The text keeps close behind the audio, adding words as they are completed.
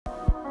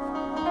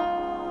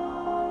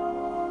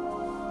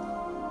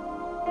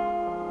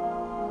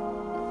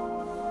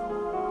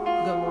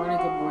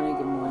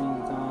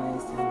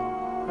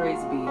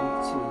Praise be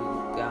to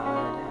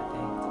God. I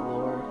thank the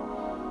Lord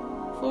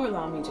for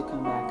allowing me to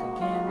come back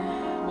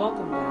again.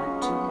 Welcome back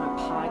to my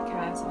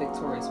podcast,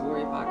 Victorious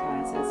Warrior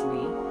Podcast. It's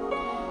me,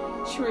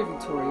 Sheree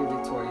Victoria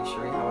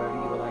Sheree, however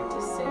you would like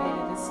to say it.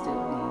 It is still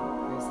me.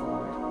 Praise the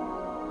Lord.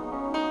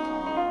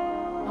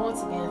 And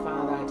once again,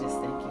 Father, I just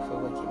thank you for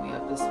waking me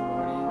up this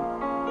morning.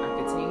 I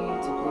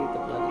continue to plead the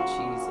blood of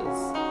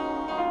Jesus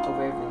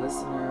over every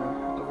listener,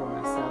 over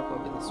myself,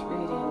 over this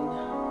reading,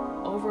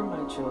 over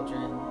my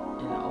children,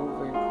 and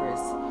over Chris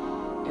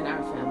and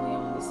our family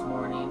on this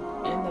morning,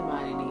 in the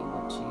mighty name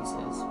of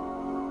Jesus.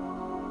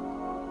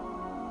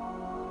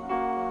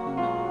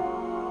 Amen.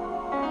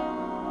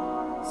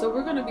 So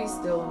we're going to be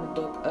still in the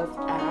book of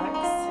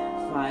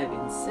Acts 5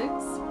 and 6.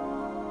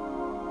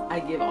 I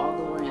give all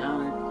glory,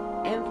 honor,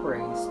 and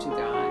praise to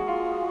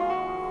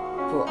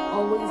God for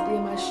always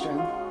being my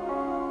strength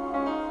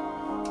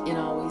and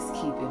always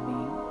keeping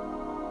me.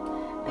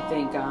 I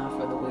thank God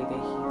for the way that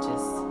He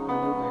just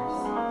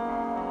maneuvers.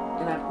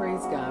 And I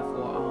praise God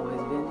for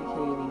always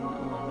vindicating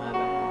on my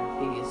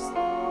behalf. He is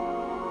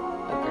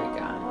a great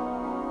God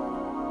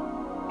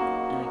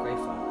and a great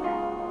Father.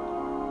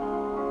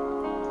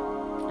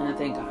 And I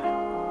thank God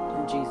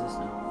in Jesus'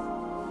 name.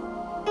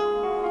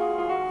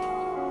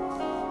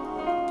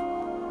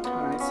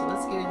 Alright, so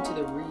let's get into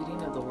the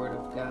reading of the Word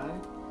of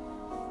God.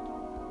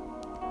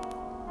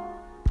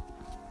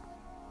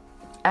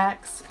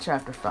 Acts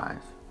chapter 5.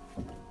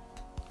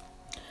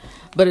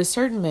 But a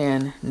certain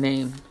man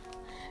named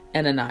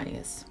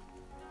Ananias,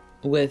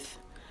 with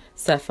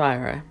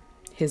Sapphira,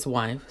 his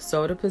wife,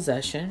 sold a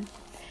possession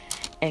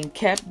and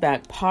kept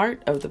back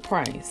part of the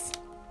price,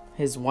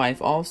 his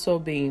wife also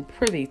being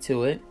privy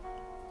to it,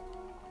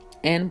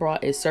 and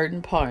brought a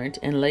certain part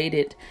and laid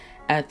it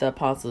at the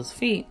apostles'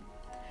 feet.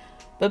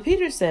 But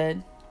Peter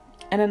said,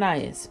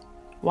 Ananias,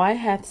 why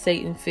hath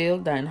Satan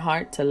filled thine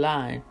heart to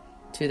lie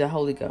to the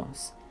Holy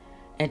Ghost,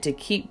 and to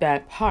keep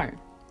back part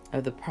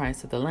of the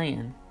price of the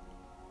land?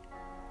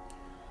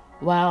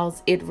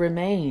 Whiles it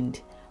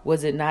remained,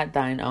 was it not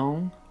thine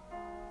own?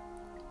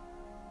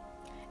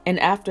 And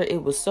after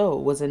it was so,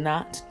 was it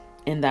not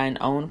in thine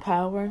own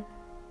power?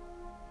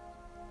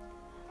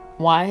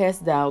 Why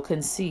hast thou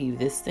conceived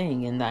this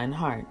thing in thine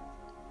heart?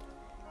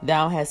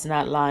 Thou hast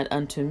not lied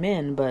unto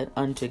men, but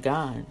unto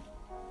God.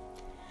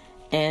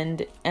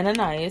 And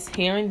Ananias,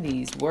 hearing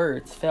these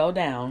words, fell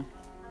down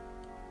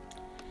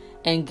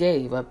and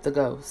gave up the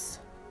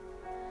ghost.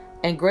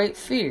 And great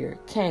fear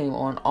came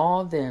on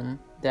all them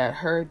that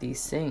heard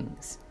these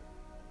things.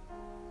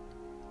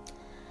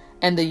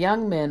 And the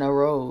young men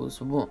arose,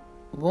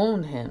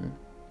 wound him,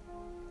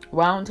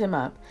 wound him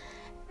up,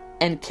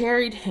 and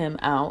carried him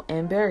out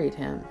and buried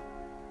him.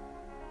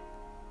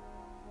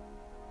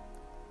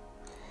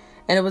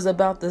 And it was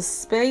about the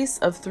space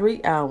of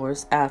 3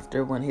 hours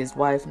after, when his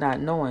wife, not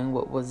knowing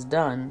what was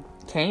done,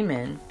 came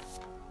in.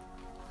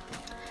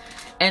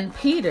 And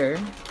Peter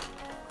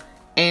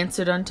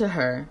answered unto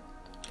her,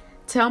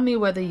 Tell me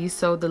whether ye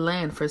sold the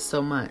land for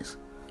so much.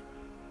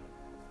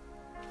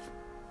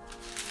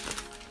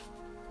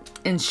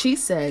 And she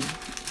said,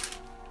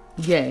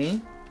 Yea,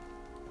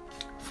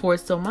 for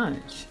so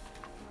much.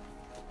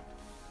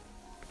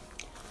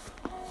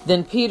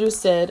 Then Peter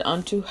said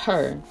unto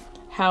her,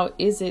 How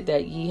is it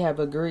that ye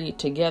have agreed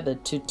together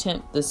to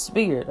tempt the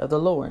Spirit of the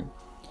Lord?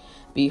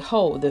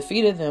 Behold, the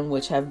feet of them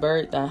which have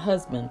buried thy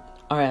husband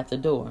are at the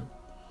door,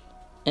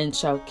 and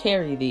shall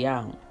carry thee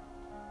out.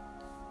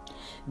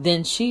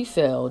 Then she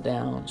fell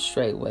down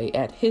straightway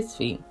at his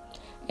feet,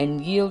 and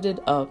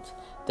yielded up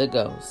the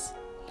ghost.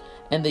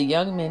 And the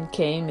young men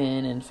came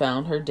in and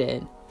found her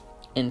dead,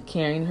 and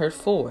carrying her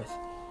forth,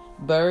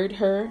 buried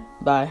her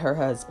by her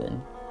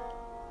husband.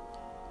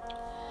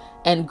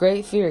 And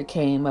great fear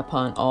came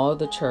upon all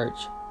the church,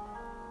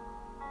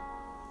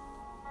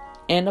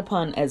 and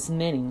upon as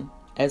many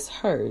as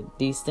heard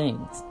these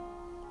things.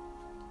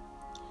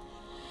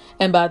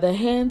 And by the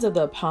hands of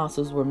the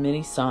apostles were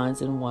many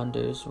signs and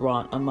wonders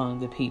wrought among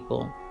the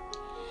people.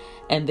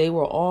 And they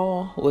were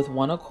all with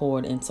one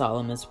accord in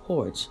Solomon's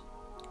porch.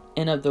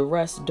 And of the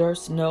rest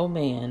durst no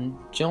man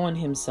join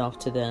himself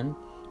to them,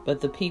 but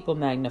the people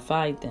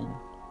magnified them.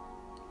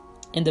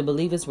 And the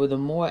believers were the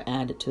more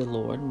added to the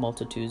Lord,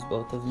 multitudes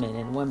both of men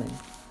and women.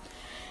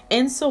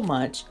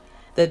 Insomuch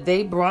that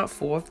they brought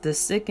forth the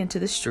sick into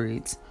the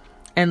streets,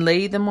 and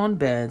laid them on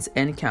beds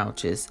and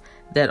couches,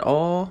 that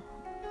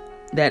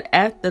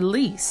at the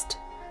least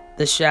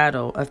the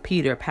shadow of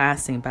Peter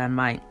passing by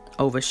might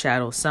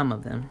overshadow some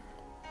of them.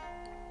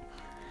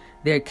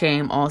 There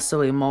came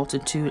also a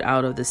multitude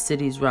out of the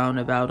cities round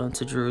about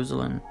unto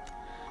Jerusalem,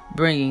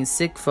 bringing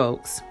sick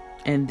folks,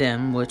 and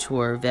them which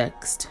were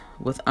vexed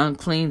with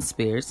unclean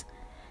spirits,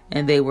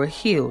 and they were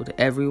healed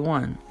every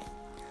one.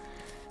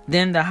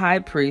 Then the high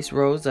priest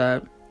rose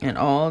up, and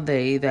all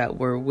they that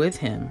were with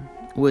him,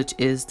 which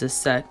is the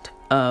sect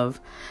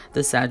of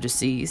the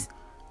Sadducees,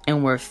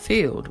 and were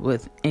filled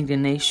with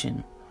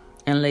indignation,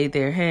 and laid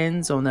their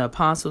hands on the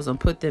apostles, and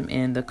put them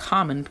in the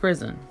common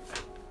prison.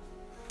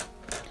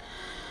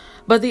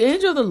 But the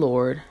angel of the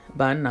Lord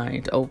by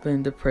night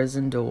opened the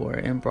prison door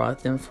and brought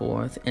them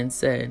forth and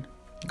said,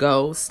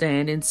 Go,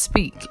 stand and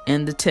speak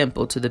in the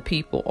temple to the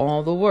people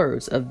all the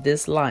words of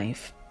this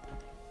life.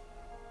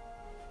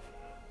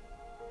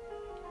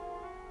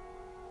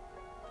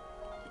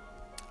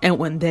 And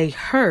when they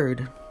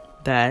heard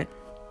that,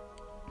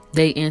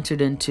 they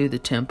entered into the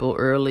temple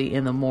early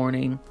in the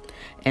morning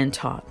and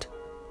taught.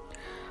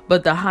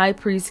 But the high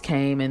priest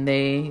came, and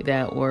they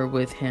that were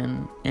with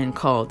him, and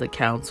called the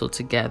council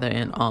together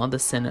and all the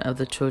senate of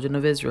the children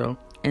of Israel,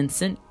 and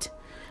sent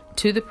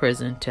to the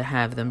prison to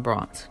have them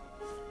brought.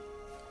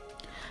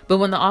 But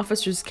when the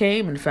officers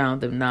came and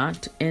found them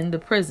not in the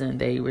prison,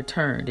 they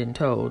returned and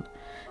told,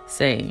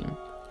 saying,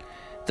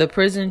 The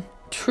prison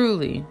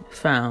truly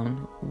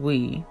found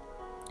we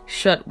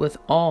shut with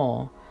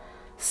all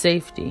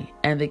safety,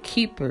 and the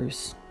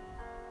keepers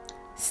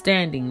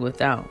standing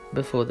without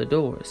before the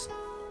doors.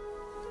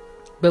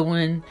 But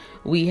when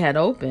we had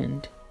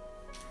opened,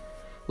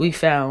 we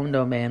found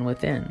no man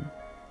within.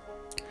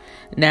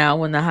 Now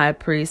when the high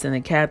priest and the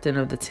captain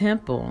of the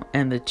temple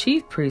and the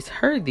chief priests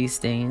heard these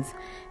things,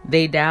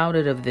 they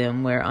doubted of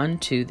them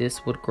whereunto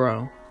this would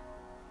grow.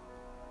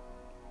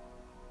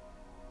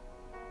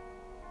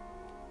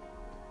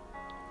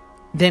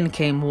 Then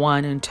came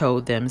one and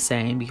told them,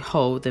 saying,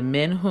 Behold, the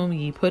men whom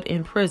ye put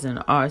in prison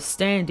are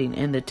standing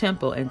in the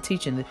temple and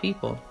teaching the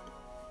people.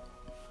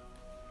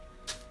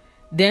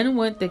 Then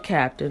went the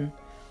captain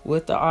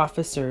with the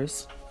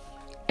officers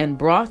and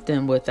brought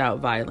them without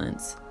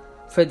violence,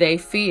 for they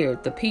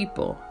feared the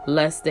people,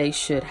 lest they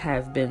should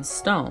have been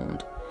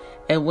stoned.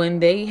 And when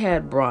they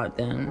had brought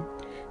them,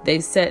 they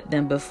set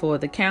them before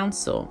the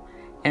council.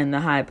 And the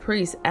high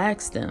priest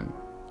asked them,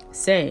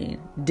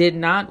 saying, Did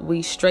not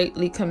we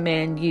straitly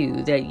command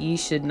you that ye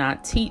should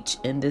not teach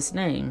in this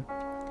name?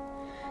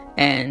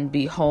 And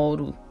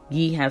behold,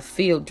 ye have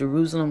filled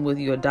Jerusalem with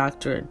your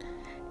doctrine,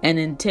 and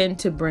intend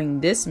to bring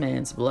this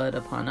man's blood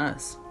upon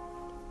us.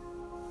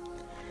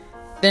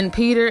 Then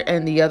Peter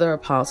and the other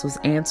apostles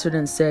answered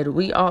and said,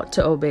 We ought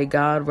to obey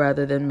God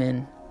rather than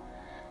men.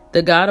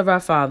 The God of our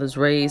fathers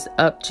raised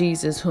up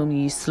Jesus, whom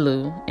ye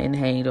slew and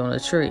hanged on a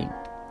tree.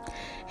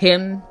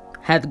 Him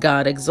hath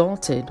God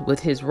exalted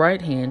with his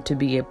right hand to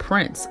be a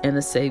prince and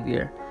a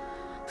savior,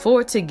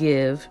 for to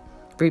give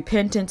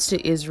repentance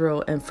to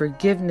Israel and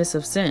forgiveness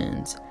of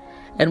sins.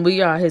 And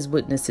we are his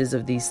witnesses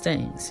of these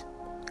things.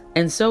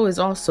 And so is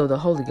also the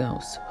Holy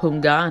Ghost, whom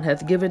God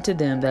hath given to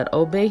them that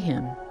obey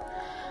him.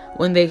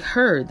 When they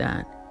heard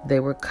that, they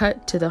were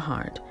cut to the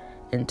heart,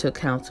 and took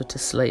counsel to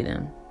slay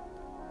them.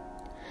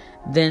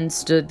 Then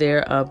stood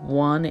there up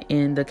one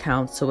in the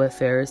council, a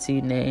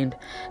Pharisee named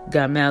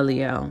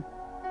Gamaliel,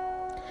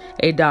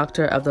 a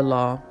doctor of the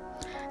law,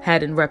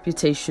 had in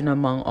reputation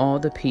among all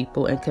the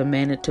people, and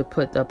commanded to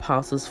put the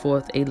apostles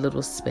forth a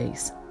little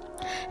space,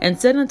 and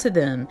said unto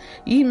them,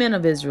 Ye men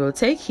of Israel,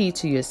 take heed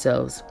to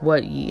yourselves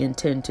what ye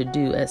intend to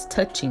do as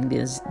touching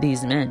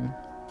these men.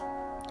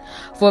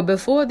 For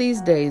before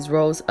these days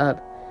rose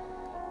up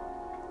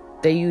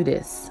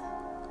Theudas,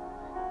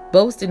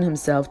 boasting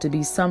himself to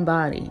be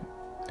somebody,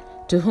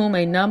 to whom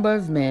a number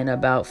of men,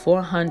 about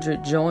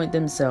 400, joined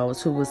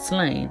themselves, who was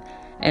slain,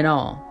 and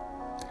all,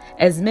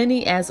 as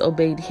many as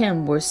obeyed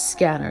him, were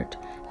scattered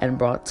and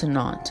brought to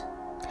naught.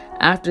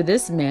 After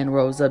this man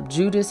rose up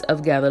Judas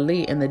of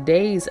Galilee in the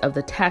days of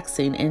the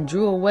taxing, and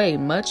drew away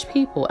much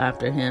people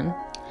after him.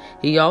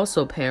 He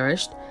also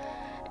perished,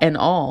 and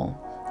all,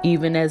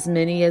 even as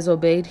many as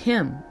obeyed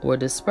him, were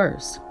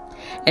dispersed.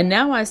 And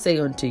now I say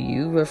unto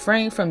you,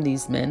 refrain from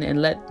these men,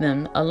 and let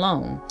them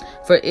alone.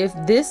 For if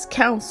this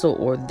counsel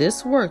or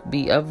this work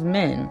be of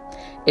men,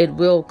 it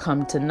will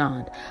come to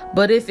naught.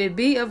 But if it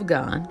be of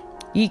God,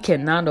 ye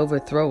cannot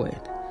overthrow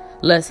it,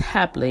 lest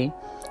haply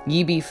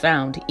ye be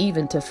found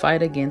even to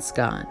fight against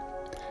God.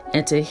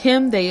 And to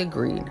him they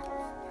agreed.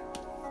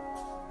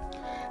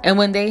 And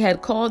when they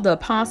had called the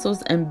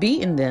apostles and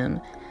beaten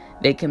them,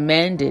 they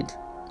commanded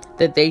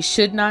that they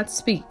should not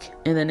speak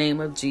in the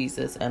name of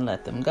Jesus, and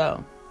let them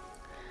go.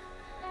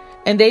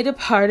 And they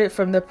departed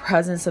from the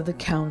presence of the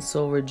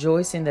council,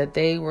 rejoicing that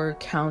they were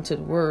counted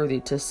worthy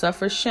to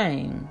suffer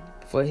shame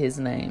for his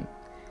name.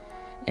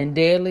 And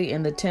daily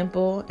in the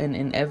temple and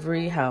in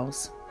every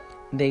house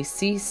they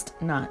ceased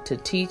not to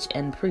teach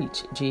and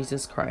preach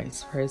Jesus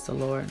Christ. Praise the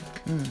Lord.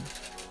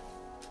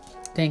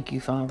 Thank you,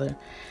 Father.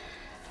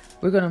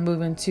 We're going to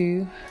move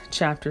into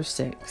chapter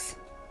 6.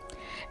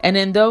 And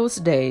in those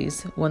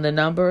days, when the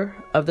number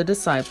of the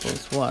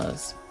disciples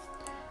was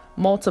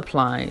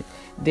multiplied,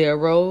 there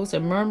arose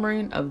a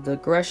murmuring of the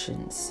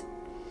Grecians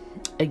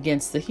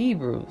against the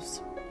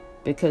Hebrews,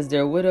 because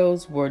their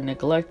widows were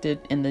neglected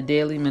in the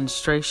daily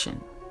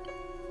ministration.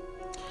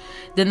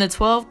 Then the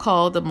 12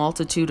 called the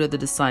multitude of the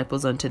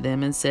disciples unto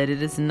them, and said,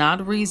 It is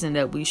not reason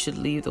that we should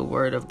leave the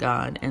word of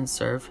God and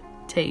serve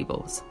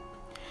tables.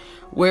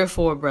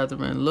 Wherefore,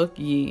 brethren, look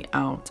ye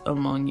out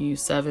among you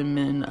 7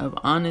 men of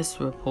honest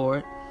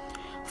report,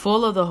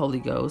 full of the Holy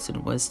Ghost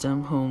and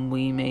wisdom, whom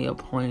we may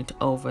appoint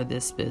over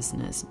this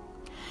business.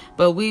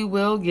 But we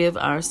will give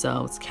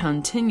ourselves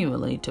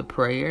continually to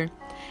prayer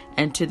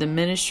and to the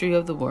ministry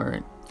of the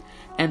word.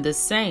 And the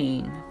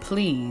saying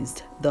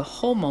pleased the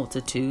whole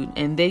multitude,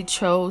 and they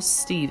chose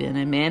Stephen,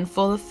 a man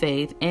full of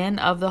faith and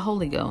of the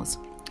Holy Ghost,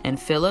 and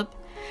Philip,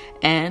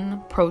 and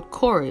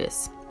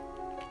Prochorus,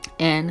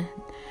 and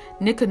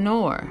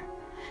Nicanor,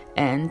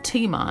 and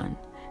Timon,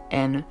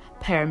 and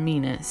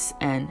Parmenas,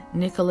 and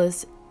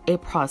Nicholas, a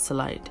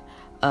proselyte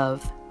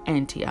of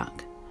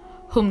Antioch,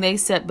 whom they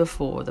set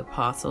before the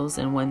apostles.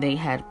 And when they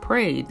had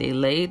prayed, they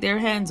laid their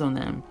hands on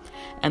them,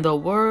 and the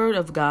word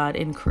of God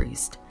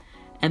increased,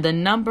 and the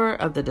number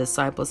of the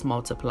disciples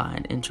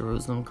multiplied in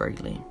Jerusalem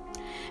greatly.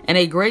 And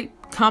a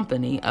great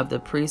company of the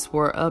priests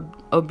were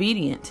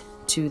obedient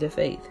to the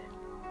faith.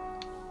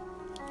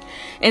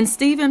 And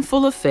Stephen,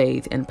 full of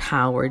faith and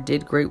power,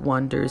 did great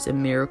wonders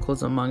and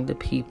miracles among the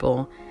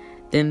people.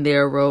 Then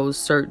there arose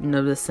certain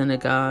of the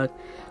synagogue,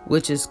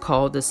 which is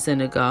called the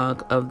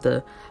synagogue of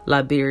the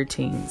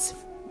Libertines,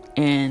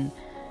 and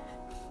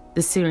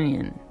the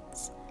Syrians,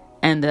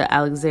 and the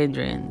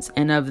Alexandrians,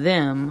 and of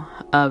them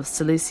of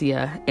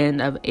Cilicia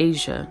and of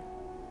Asia,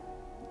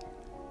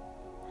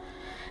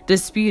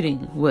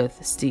 disputing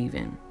with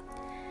Stephen.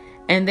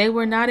 And they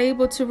were not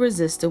able to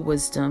resist the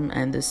wisdom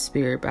and the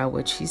spirit by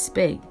which he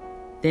spake.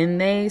 Then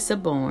they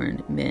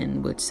suborned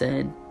men which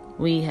said,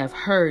 We have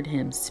heard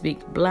him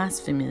speak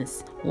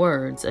blasphemous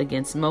words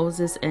against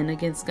Moses and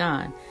against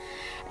God.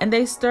 And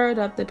they stirred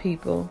up the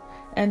people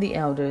and the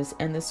elders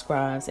and the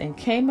scribes, and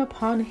came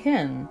upon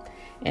him,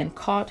 and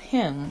caught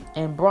him,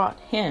 and brought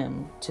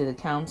him to the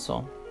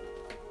council,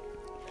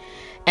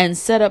 and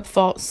set up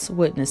false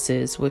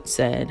witnesses, which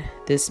said,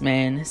 This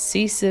man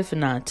ceaseth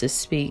not to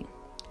speak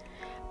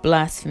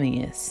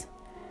blasphemous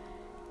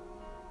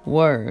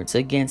words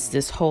against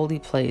this holy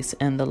place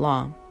and the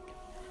law.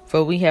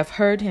 For we have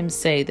heard him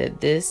say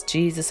that this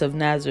Jesus of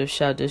Nazareth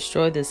shall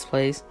destroy this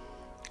place,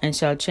 and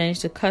shall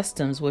change the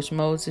customs which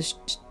Moses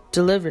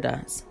delivered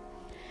us.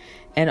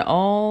 And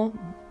all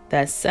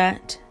that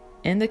sat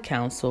in the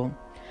council,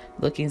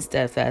 looking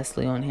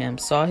steadfastly on him,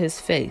 saw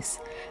his face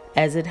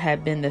as it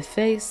had been the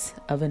face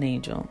of an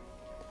angel.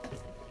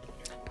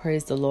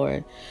 Praise the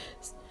Lord.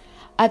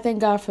 I thank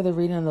God for the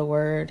reading of the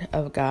word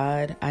of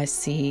God. I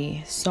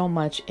see so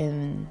much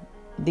in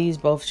these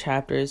both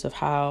chapters of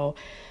how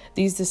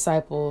these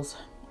disciples,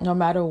 no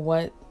matter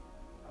what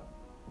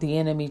the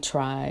enemy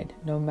tried,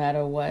 no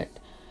matter what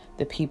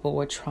the people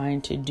were trying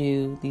to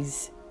do,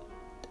 these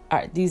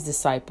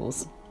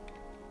disciples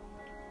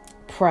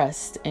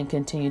pressed and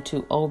continued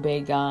to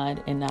obey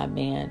God and not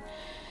man.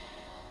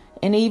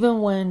 And even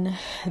when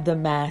the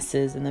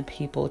masses and the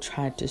people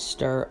tried to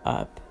stir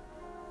up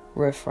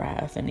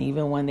riffraff, and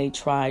even when they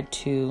tried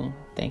to,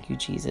 thank you,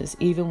 Jesus,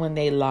 even when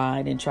they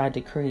lied and tried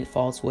to create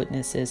false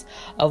witnesses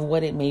of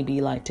what it may be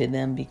like to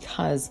them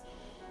because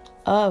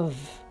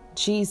of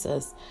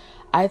Jesus,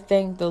 I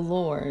thank the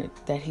Lord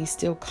that he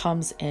still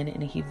comes in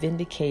and he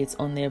vindicates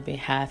on their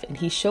behalf, and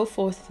he show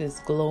forth his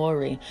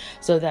glory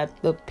so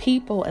that the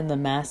people and the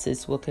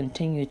masses will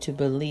continue to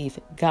believe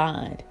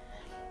God.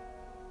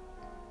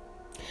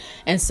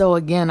 And so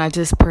again, I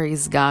just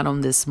praise God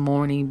on this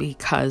morning,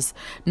 because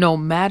no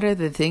matter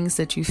the things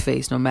that you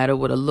face, no matter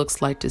what it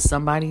looks like to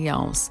somebody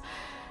else,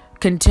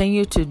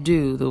 continue to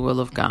do the will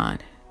of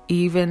God,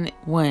 even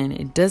when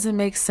it doesn't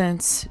make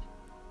sense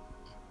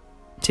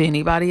to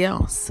anybody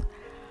else.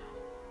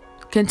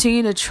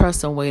 Continue to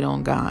trust and wait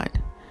on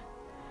God.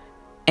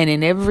 And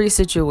in every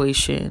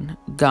situation,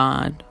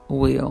 God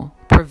will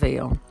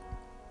prevail.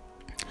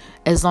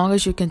 As long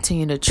as you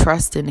continue to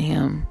trust in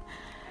him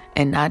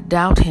and not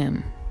doubt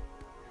him,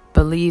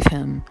 believe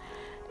him,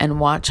 and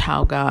watch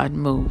how God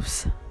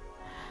moves.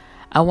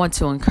 I want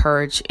to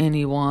encourage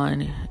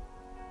anyone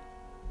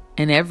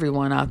and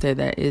everyone out there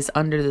that is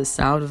under the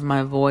sound of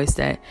my voice,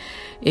 that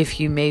if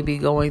you may be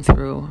going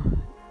through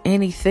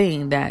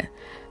anything that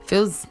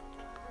feels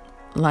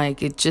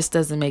like it just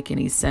doesn't make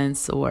any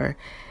sense, or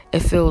it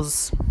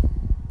feels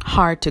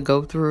hard to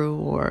go through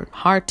or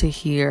hard to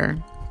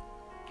hear,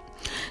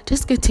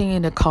 just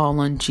continue to call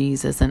on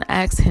Jesus and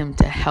ask him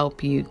to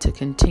help you to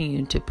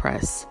continue to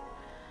press.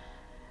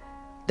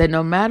 That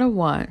no matter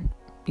what,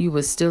 you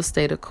will still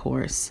stay the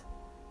course.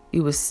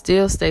 You will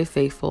still stay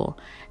faithful,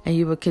 and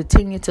you will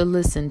continue to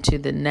listen to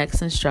the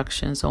next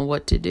instructions on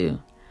what to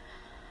do.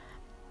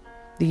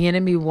 The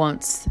enemy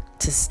wants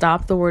to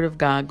stop the word of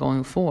God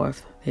going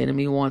forth. The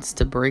enemy wants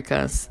to break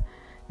us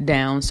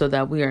down so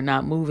that we are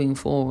not moving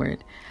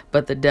forward.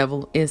 But the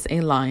devil is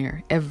a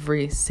liar.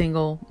 Every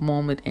single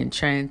moment and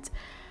chance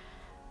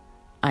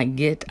I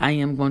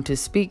am going to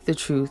speak the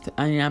truth.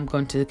 I am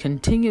going to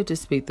continue to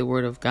speak the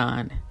word of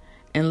God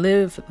and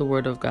live the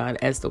word of God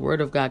as the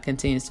word of God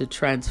continues to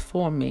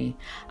transform me.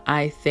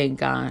 I thank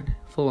God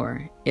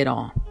for it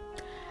all.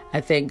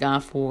 I thank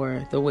God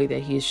for the way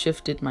that he has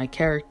shifted my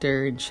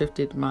character and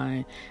shifted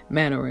my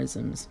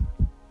mannerisms.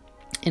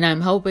 And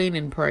I'm hoping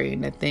and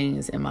praying that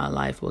things in my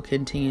life will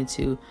continue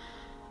to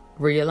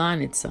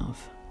realign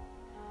itself.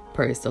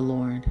 Praise the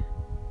Lord.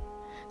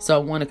 So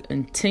I want to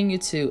continue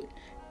to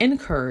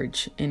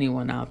encourage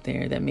anyone out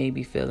there that may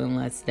be feeling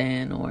less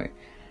than, or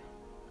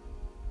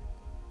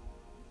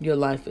your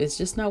life is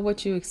just not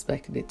what you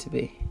expected it to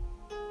be.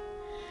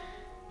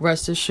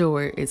 Rest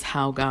assured, it's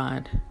how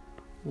God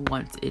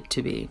wants it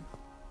to be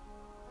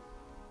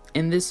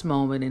in this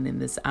moment and in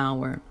this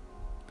hour.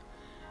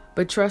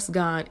 But trust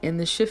God in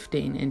the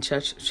shifting, and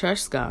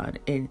trust God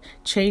in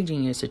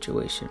changing your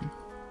situation.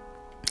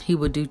 He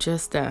will do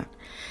just that.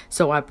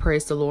 So I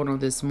praise the Lord on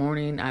this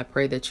morning. I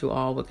pray that you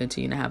all will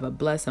continue to have a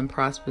blessed and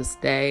prosperous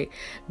day.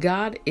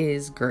 God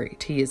is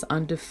great. He is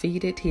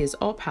undefeated. He is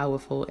all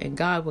powerful, and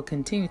God will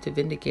continue to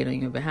vindicate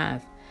on your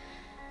behalf.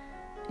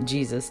 In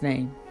Jesus'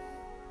 name.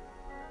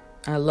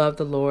 I love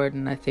the Lord,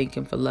 and I thank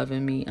Him for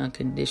loving me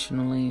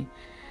unconditionally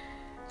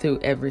through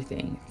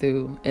everything,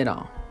 through it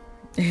all.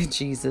 In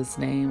Jesus'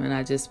 name. And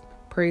I just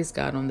praise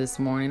God on this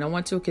morning. I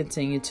want to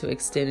continue to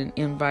extend an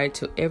invite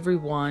to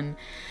everyone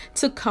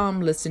to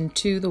come listen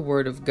to the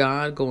Word of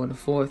God going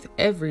forth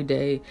every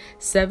day,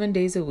 7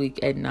 days a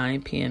week at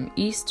 9 p.m.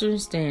 Eastern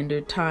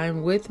Standard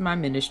Time with my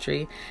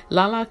ministry,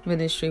 Lalak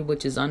Ministry,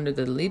 which is under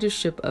the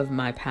leadership of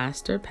my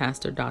pastor,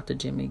 Pastor Dr.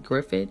 Jimmy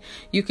Griffith.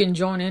 You can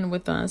join in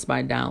with us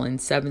by dialing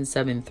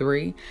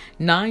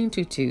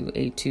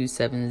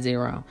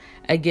 773-922-8270.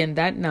 Again,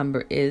 that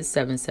number is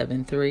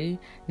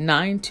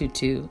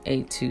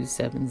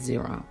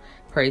 773-922-8270.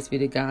 Praise be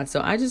to God.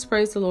 So I just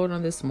praise the Lord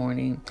on this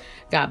morning.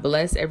 God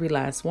bless every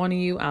last one of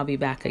you. I'll be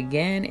back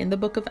again in the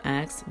book of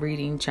Acts,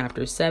 reading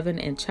chapter 7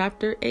 and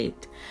chapter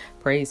 8.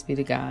 Praise be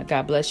to God.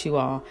 God bless you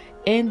all.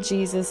 In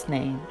Jesus'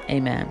 name,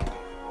 amen.